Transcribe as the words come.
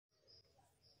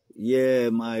Yeah,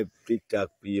 my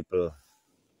TikTok people,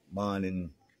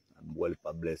 morning and well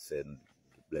for blessed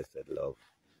love.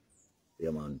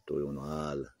 Yeah, man, to you know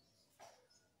all.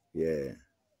 Yeah,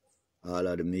 all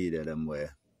of the media them way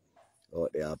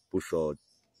out there push out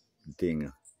the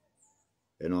thing,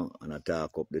 and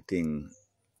attack up the thing.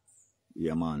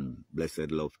 Yeah, man, blessed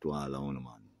love to all of you,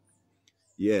 man.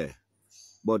 Yeah,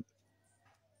 but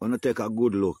wanna take a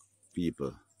good look,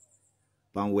 people,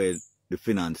 from where the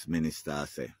finance minister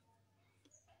say.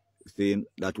 See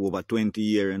that over 20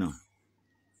 years,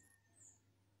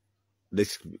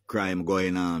 this crime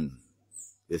going on.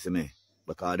 You see me?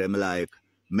 Because them like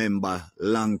member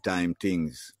long time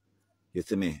things. You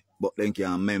see me? But then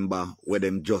can't remember what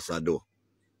them just a do.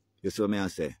 You see what me I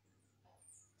say?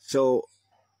 So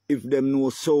if them know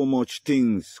so much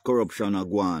things corruption are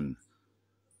going,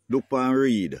 look and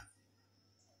read.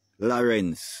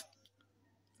 Lawrence,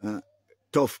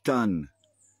 Tufton,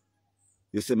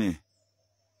 you see me?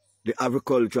 The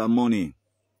agriculture money.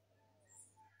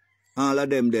 All of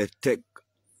them they take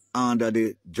under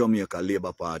the Jamaica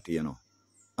Labour Party,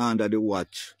 under the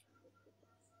watch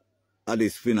of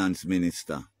this finance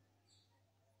minister,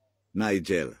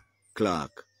 Nigel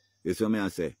Clark. You see what I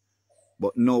say?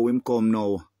 But now him come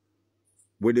now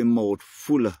with him mouth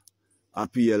full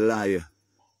of pure lie,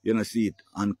 see it,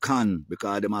 and con,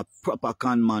 because them a proper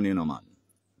con man, man.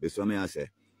 You see what I say?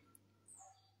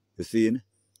 You see it?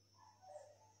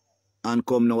 And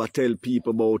come now I tell people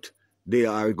about they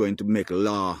are going to make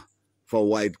law for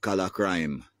white collar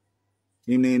crime.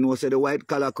 You know, say the white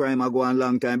collar crime a go on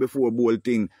long time before whole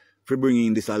thing for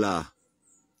bringing this a law.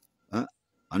 Huh?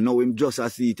 And now him just a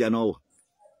see it, You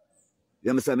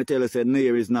understand me tell you, say,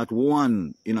 there is not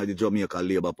one in the Jamaica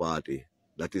Labour Party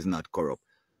that is not corrupt.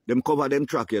 Them cover them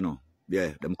track,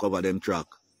 Yeah, them cover them track.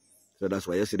 So that's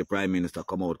why you see the Prime Minister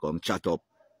come chat up,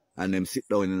 and them sit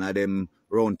down in them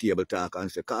round table talk and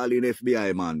say, call in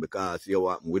FBI, man, because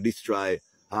we destroy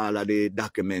all of the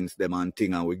documents, them and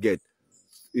thing, and we get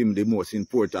him the most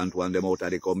important one, them out of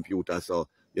the computer, so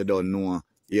you don't know,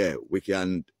 yeah, we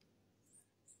can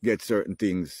get certain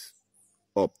things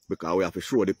up because we have to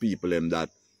show the people them that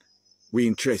we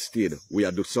interested, we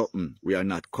are do something, we are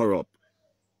not corrupt.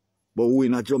 But we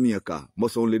in a Jamaica,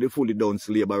 must only the fully done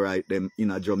labor right them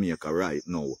in a Jamaica right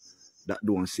now that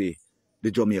don't see the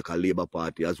Jamaica Labour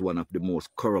Party as one of the most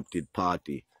corrupted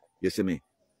party, you see me,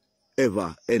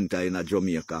 ever enter in a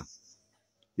Jamaica.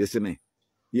 You see me?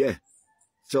 Yeah.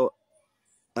 So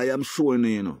I am showing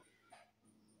you,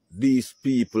 these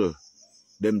people,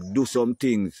 them do some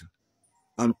things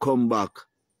and come back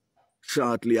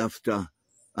shortly after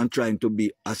and trying to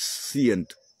be a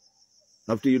saint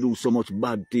after you do so much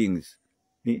bad things.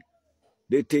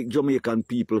 They take Jamaican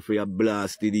people for a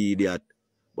blasted idiot,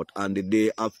 but on the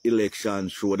day of election,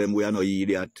 show them we are no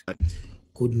idiot.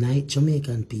 Good night,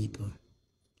 Jamaican people.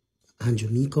 Andrew,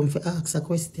 me come for ask a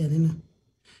question,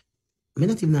 Me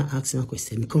not even asking a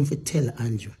question, me come for tell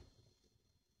Andrew.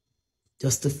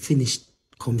 Just to finish,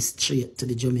 come straight to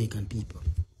the Jamaican people.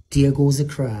 There goes the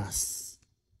cross.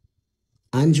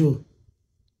 Andrew,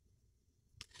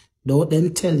 don't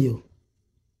them tell you,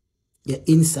 your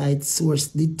inside source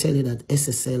did tell you that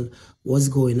SSL was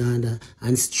going under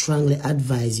and strongly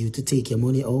advise you to take your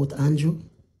money out, Andrew?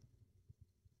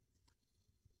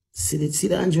 See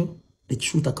that, Andrew? The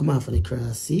truth will come off of the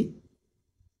cross, see?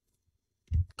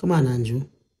 Come on, Andrew.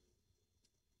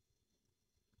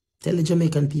 Tell the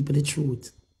Jamaican people the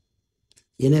truth.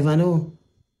 You never know.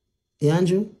 Hey,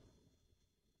 Andrew?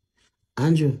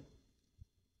 Andrew?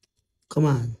 Come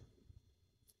on.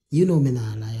 You know me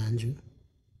not lie, Andrew.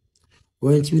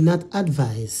 Weren't you not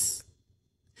advised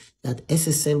that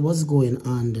SSL was going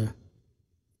under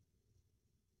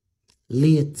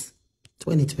late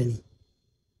 2020?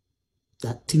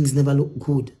 That things never look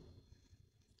good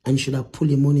and you should have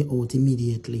pulled your money out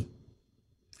immediately.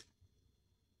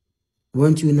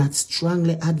 Weren't you not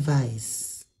strongly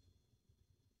advised?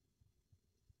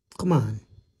 Come on,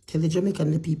 tell the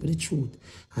Jamaican people the truth.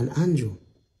 And Andrew,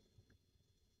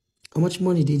 how much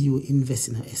money did you invest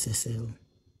in a SSL?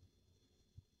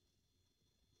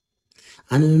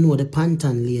 And you know the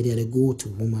Pantan lady, the go-to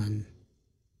woman.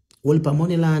 All for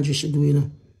money laundry she do,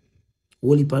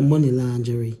 All for money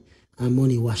laundry and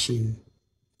money washing.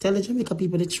 Tell the Jamaica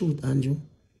people the truth, Andrew.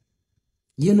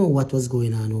 You know what was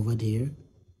going on over there.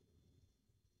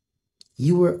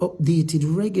 You were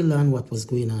updated regular on what was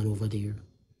going on over there.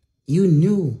 You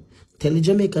knew. Tell the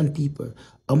Jamaican people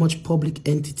how much public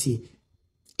entity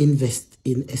invest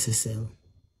in SSL.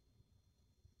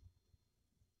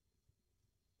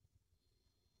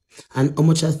 And how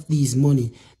much of these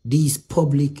money, these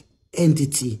public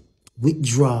entity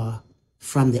withdraw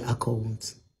from the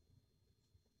account.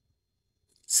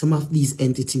 Some of these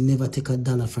entities never take a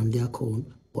dollar from their account,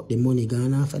 but the money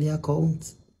gone off of their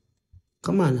account.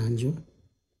 Come on, Andrew.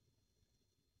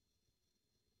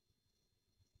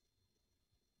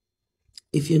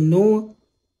 If you know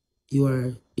you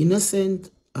are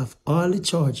innocent of all the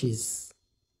charges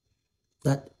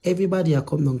that everybody are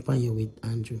coming upon you with,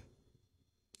 Andrew,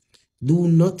 do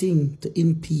nothing to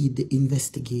impede the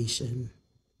investigation.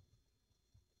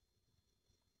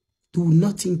 Do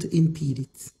nothing to impede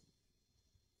it.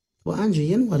 But Andrew,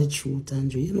 you know the truth,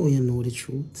 Andrew. You know the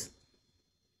truth.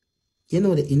 You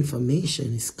know the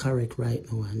information is correct right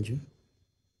now, Andrew.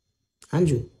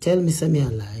 Andrew, tell me say me a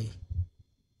lie.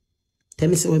 Tell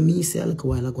me say when me say a little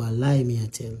while ago, a lie me I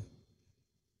tell.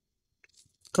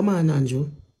 Come on, Andrew.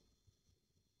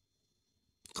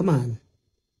 Come on.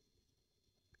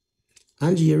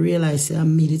 Andrew, you realize say I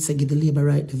made it to give the Labour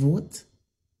right to vote?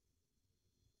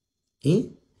 Eh?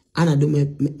 And I do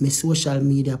my social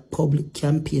media public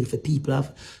campaign for people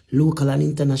of local and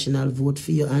international vote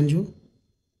for you, Andrew.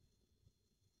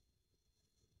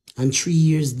 And 3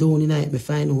 years down the night, me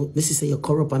find out, me say you're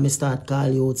corrupt and me start call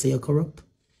you out, say you're corrupt.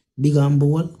 Big and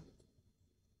bold.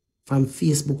 From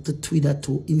Facebook to Twitter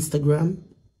to Instagram.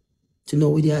 To know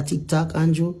with your TikTok,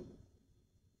 Andrew.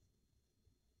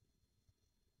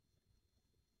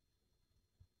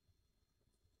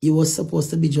 You was supposed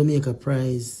to be Jamaica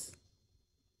Prize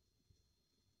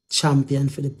champion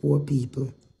for the poor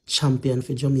people. Champion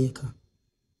for Jamaica.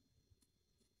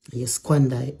 And you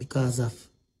squander it because of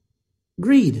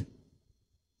greed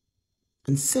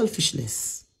and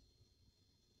selfishness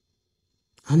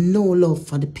and no love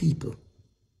for the people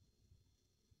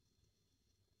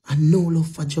and no love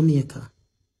for Jamaica.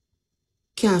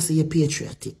 Can't say you're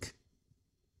patriotic.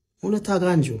 I want to tag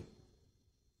Andrew.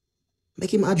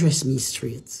 Make him address me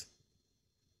straight.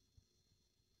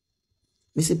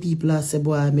 Me say people are say,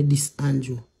 boy, I made this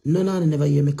Andrew. None of them never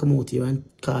hear me come out here and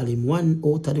call him one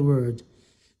out of the word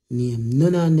name.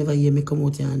 None of them never hear me come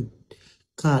out here and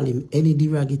call him any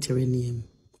derogatory name.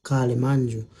 Call him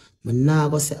Andrew. But now I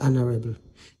go say honorable.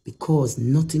 Because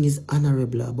nothing is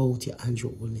honorable about your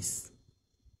Andrew Holness.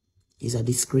 He's a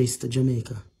disgrace to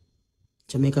Jamaica.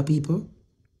 Jamaica people,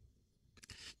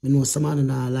 I know some of them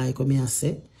not like what I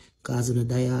say, because they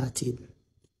die hearted.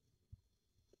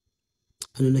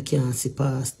 And they can't see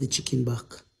past the chicken back.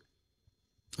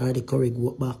 Or the curry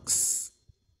goat box.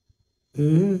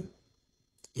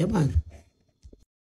 Yeah, man.